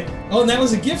 Okay. Oh, and that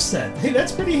was a gift set. Hey,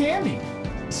 that's pretty handy.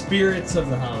 Spirits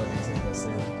of the holidays.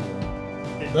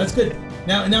 That's good.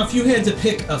 Now, if you had to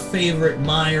pick a favorite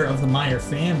Meyer of the Meyer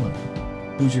family,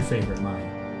 who's your favorite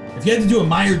Meyer? If you had to do a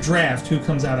Meyer draft, who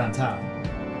comes out on top?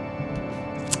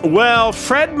 Well,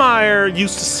 Fred Meyer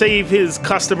used to save his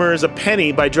customers a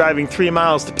penny by driving 3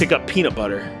 miles to pick up peanut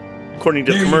butter, according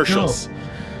to the commercials.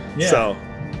 Yeah. So,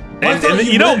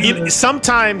 and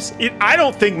sometimes I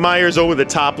don't think Meyer's over the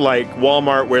top like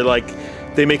Walmart, where like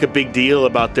they make a big deal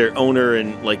about their owner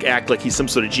and like act like he's some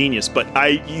sort of genius. But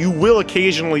you will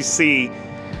occasionally see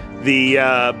the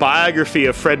biography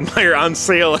of Fred Meyer on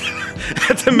sale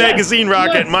at the magazine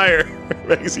Rocket Meyer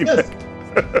magazine. Yes.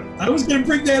 I was going to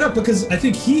bring that up because I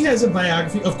think he has a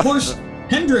biography. Of course,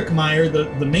 Hendrik Meyer,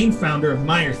 the main founder of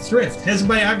Meyer Thrift, has a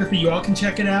biography. You all can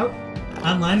check it out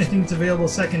online. I think it's available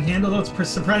secondhand, although it's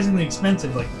surprisingly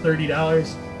expensive, like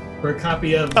 $30 for a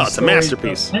copy of. Oh, it's a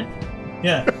masterpiece.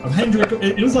 Of Hendrik.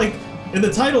 It was like,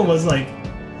 the title was like,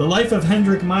 The Life of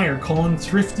Hendrik Meyer,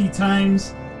 Thrifty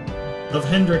Times of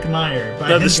Hendrik Meyer.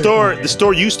 Now, the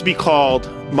store used to be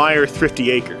called Meyer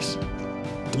Thrifty Acres.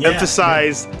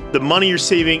 Emphasize the money you're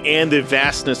saving and the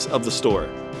vastness of the store.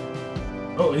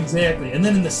 Oh, exactly. And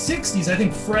then in the 60s, I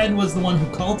think Fred was the one who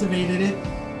cultivated it,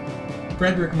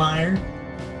 Frederick Meyer.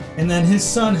 And then his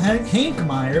son, Hank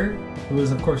Meyer, who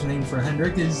is, of course, named for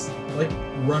Hendrik, is like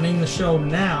running the show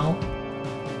now.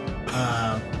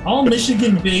 All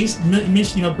Michigan-based,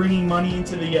 bringing money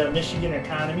into the Michigan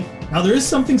economy. Now, there is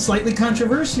something slightly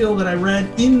controversial that I read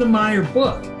in the Meyer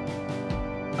book.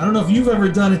 I don't know if you've ever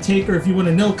done a take, or if you want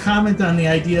to comment on the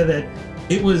idea that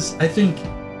it was, I think,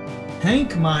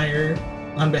 Hank Meyer,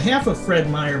 on behalf of Fred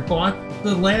Meyer, bought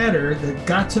the ladder that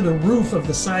got to the roof of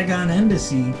the Saigon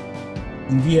embassy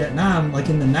in Vietnam, like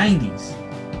in the 90s.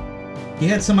 He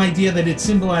had some idea that it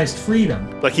symbolized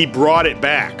freedom. Like he brought it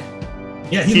back.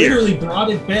 Yeah, he literally brought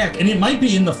it back. And it might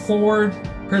be in the Ford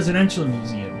Presidential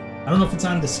Museum. I don't know if it's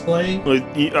on display. Wait.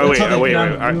 The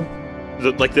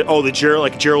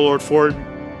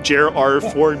Gerald R.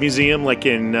 Ford Museum, like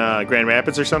in Grand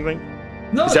Rapids or something?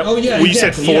 No, You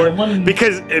said Ford?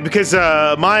 Yeah, because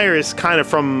Meyer is kind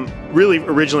of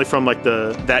originally from like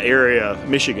that area,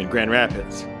 Michigan, Grand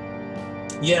Rapids.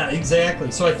 Yeah,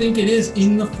 exactly. So I think it is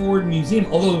in the Ford Museum,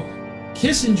 although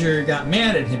Kissinger got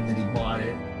mad at him that he bought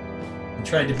it and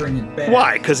tried to bring it back.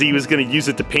 Why? Because he was going to use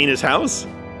it to paint his house?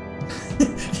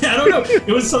 Yeah, I don't know.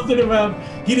 It was something about,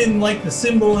 he didn't like the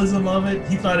symbolism of it.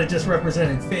 He thought it just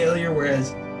represented failure,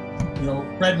 whereas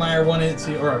Fred Meyer wanted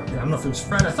to, or I don't know if it was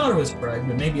Fred, I thought it was Fred,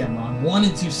 but maybe I'm wrong,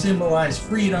 wanted to symbolize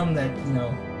freedom, that,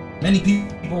 many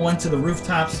people went to the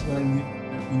rooftops when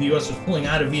the U.S. was pulling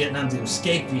out of Vietnam to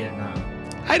escape Vietnam.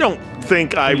 I don't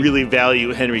think I really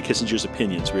value Henry Kissinger's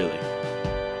opinions, really.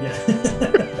 Yeah.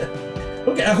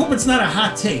 Okay, I hope it's not a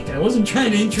hot take. I wasn't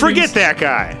trying to introduce... Forget that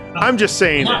guy. I'm just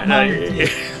saying...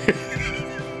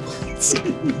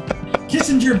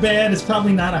 Kissinger bad is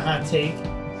probably not a hot take.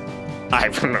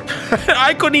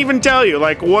 I couldn't even tell you.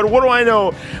 Like, what do I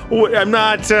know? I'm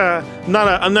not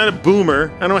a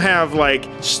boomer. I don't have like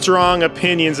strong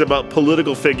opinions about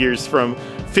political figures from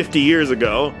 50 years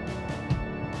ago.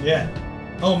 Yeah.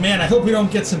 Oh man, I hope we don't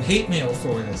get some hate mail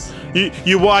for this.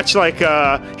 You watch like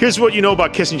here's what you know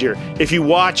about Kissinger. If you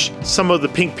watch some of the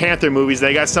Pink Panther movies,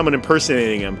 they got someone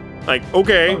impersonating him. Like,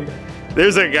 okay,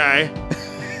 there's that guy,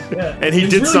 and he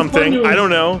did really something. I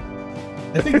don't know.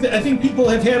 I think people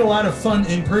have had a lot of fun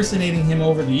impersonating him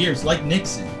over the years, like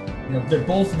Nixon. They're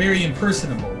both very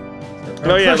impersonable.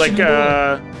 Oh yeah, like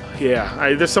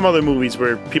there's some other movies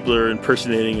where people are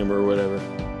impersonating him or whatever.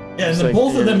 Yeah, and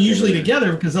both of them usually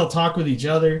together because they'll talk with each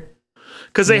other.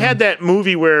 Because they had that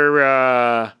movie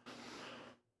where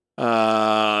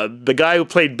the guy who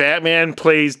played Batman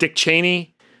plays Dick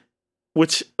Cheney,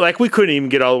 which like we couldn't even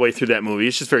get all the way through that movie.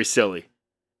 It's just very silly.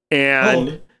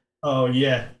 And oh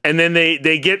yeah. And then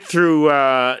they get through.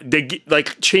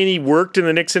 Like Cheney worked in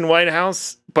the Nixon White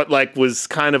House, but like was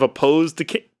kind of opposed to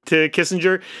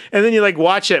Kissinger. And then you like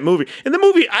watch that movie. And the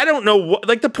movie, I don't know what.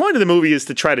 Like the point of the movie is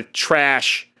to try to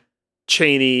trash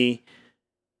Cheney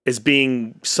as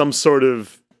being some sort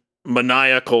of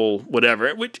maniacal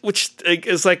whatever, which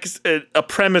is like a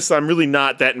premise I'm really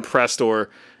not that impressed or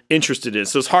interested in.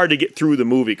 So it's hard to get through the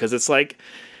movie because it's like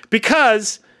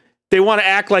because they want to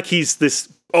act like he's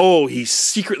this. Oh, he's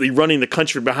secretly running the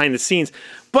country behind the scenes.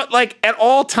 But like at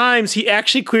all times, he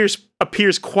actually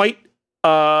appears quite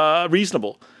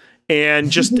reasonable and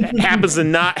just happens to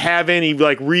not have any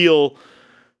like real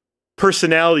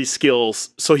personality skills.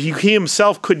 So he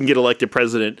himself couldn't get elected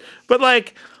president. But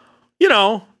like,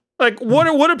 like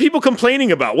what are people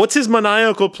complaining about? What's his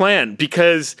maniacal plan?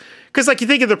 Because like you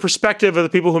think of the perspective of the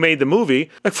people who made the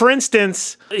movie. Like for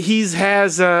instance, he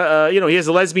has a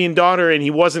lesbian daughter, and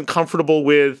he wasn't comfortable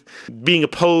with being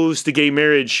opposed to gay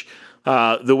marriage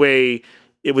the way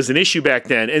it was an issue back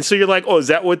then. And so you're like, oh, is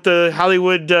that what the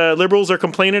Hollywood liberals are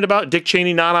complaining about? Dick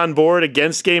Cheney not on board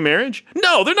against gay marriage?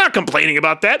 No, they're not complaining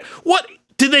about that. What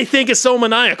do they think is so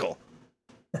maniacal?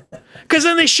 Because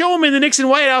then they show him in the Nixon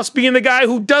White House being the guy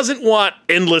who doesn't want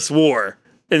endless war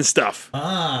and stuff.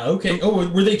 Ah, okay. Oh,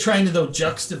 were they trying to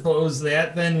juxtapose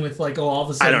that then with like, all of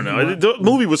a sudden? I don't know. The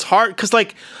movie was hard because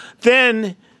like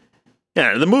then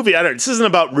Yeah, the movie. I don't. This isn't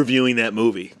about reviewing that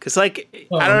movie because, like,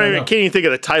 I can't even think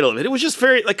of the title of it. It was just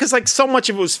very like because like so much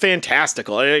of it was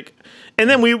fantastical. Like, and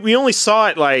then we only saw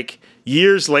it like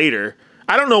years later.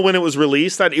 I don't know when it was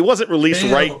released. It wasn't released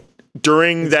right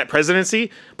during that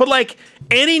presidency, but like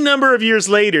any number of years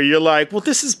later, you're like, well,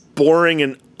 this is boring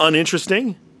and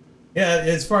uninteresting. Yeah,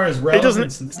 as far as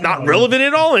relevance, it's not relevant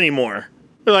at all anymore.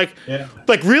 They're like,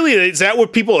 like really, is that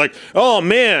what people are like? Oh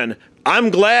man, I'm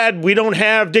glad we don't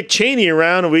have Dick Cheney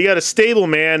around and we got a stable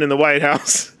man in the White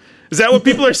House. Is that what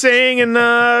people are saying in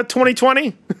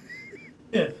 2020?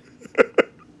 Yeah.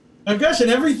 Oh gosh, and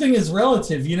everything is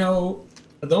relative. You know,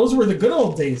 those were the good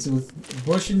old days with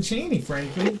Bush and Cheney,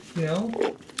 frankly. You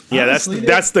know. Yeah,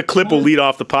 that's the clip we'll lead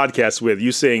off the podcast with,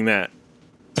 you saying that.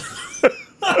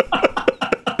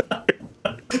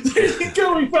 There you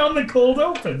go. We found the cold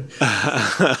open.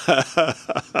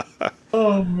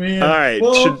 Oh man! All right.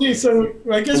 Well, okay. So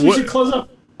I guess we should close up.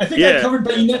 I think I covered,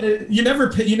 but you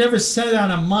never said on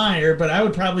a Meyer, but I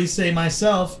would probably say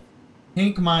myself,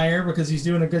 Hank Meyer, because he's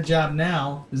doing a good job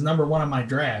now, is number one on my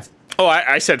draft. Oh,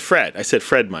 I said Fred. I said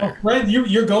Fred Meyer. Oh, Fred,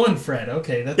 you're going Fred.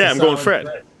 Okay, that's I'm going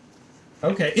Fred.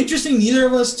 Okay, interesting. Neither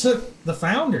of us took the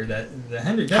founder, the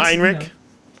Hendrick. Heinrich. You know,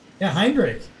 yeah,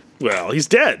 Heinrich. Well, he's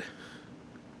dead.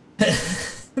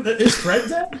 Is Fred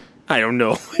dead? I don't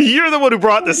know. You're the one who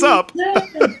brought this up.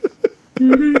 Fred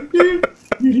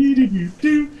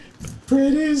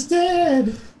is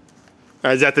dead.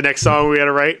 Is that the next song we got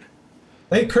to write?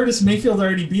 I think Curtis Mayfield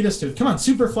already beat us to it. Come on,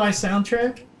 Superfly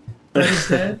soundtrack. Fred is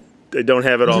dead. They don't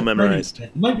have it all memorized.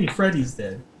 It might be Freddy's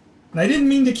dead. And I didn't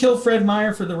mean to kill Fred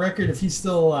Meyer, for the record, if he's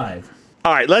still alive.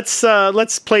 All right, let's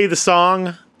play the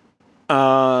song,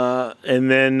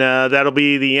 and then that'll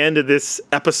be the end of this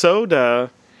episode.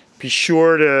 Be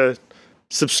sure to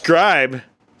subscribe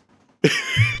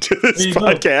to this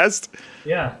podcast.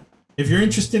 Yeah, if you're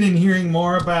interested in hearing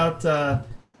more about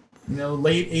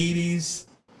late '80s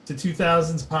to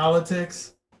 2000s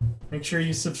politics, make sure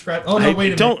you subscribe. Oh no,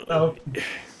 wait a minute.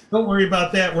 Don't worry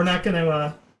about that. We're not going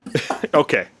to.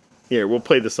 Okay. Here, we'll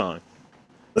play the song.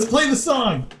 Let's play the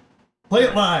song. Play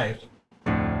it live.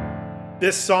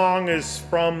 This song is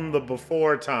from the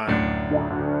before time,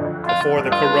 before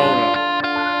the corona.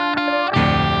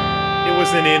 It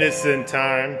was an innocent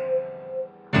time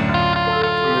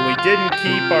when we didn't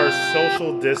keep our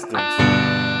social distance.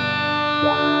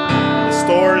 The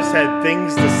stores had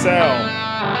things to sell.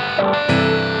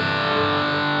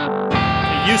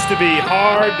 It used to be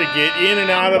hard to get in and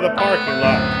out of the parking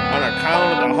lot on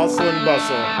account of the hustle and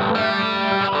bustle.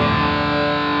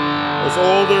 Those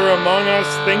older among us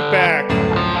think back,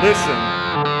 listen,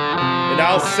 and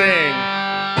I'll sing.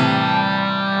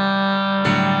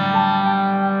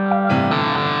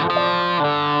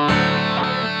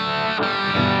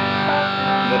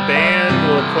 The band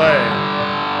will play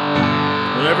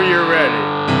whenever you're ready.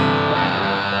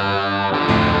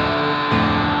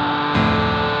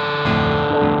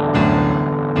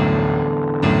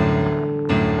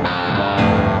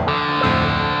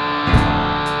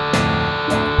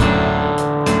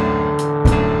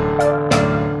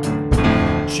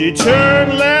 She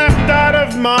turned left out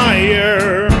of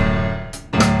Meyer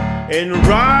and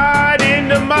right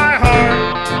into my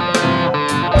heart.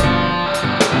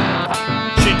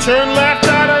 She turned left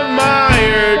out of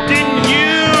Meyer, didn't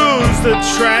use the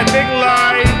traffic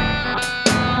light.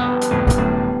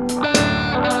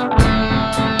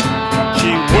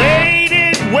 She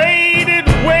waited.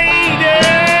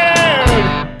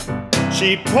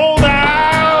 She pulled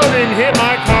out and hit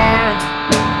my car.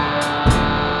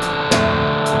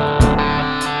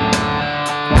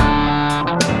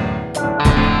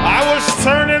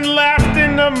 Turning left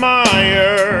into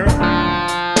Meyer,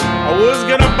 I was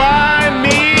gonna buy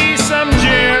me some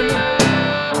gin.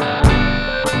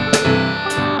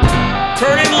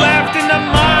 Turning left into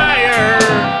Meyer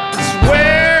is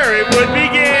where it would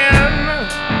begin.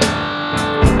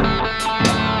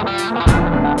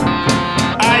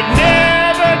 I'd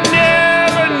never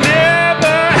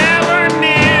have her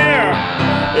near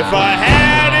if I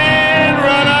hadn't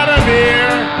run out of beer.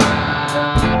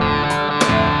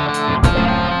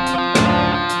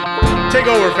 Take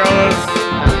over, fellas.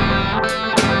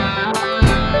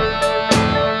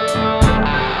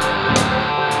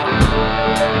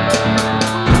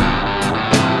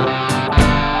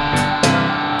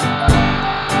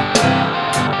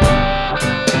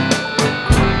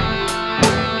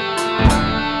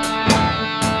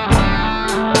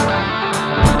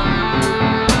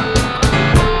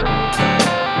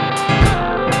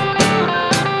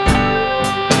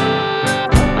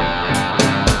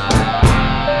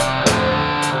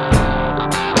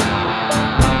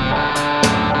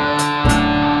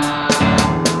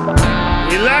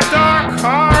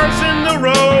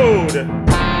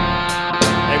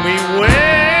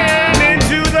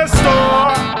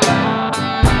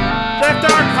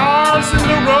 crossing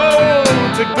the road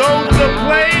to go to the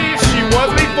place she was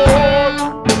before.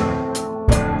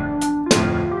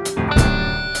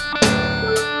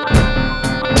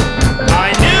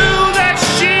 I knew that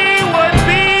she would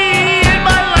be in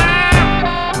my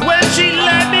lap when she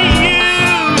let me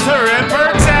use her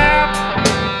Emperor tap.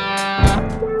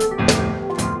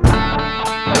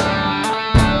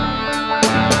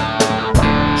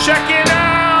 Checking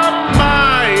out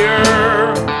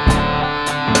Meyer,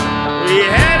 we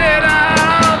headed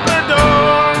out the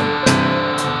door.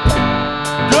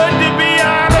 Good to be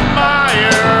out of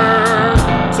Meyer,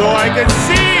 so I could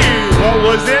see what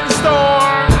was in store.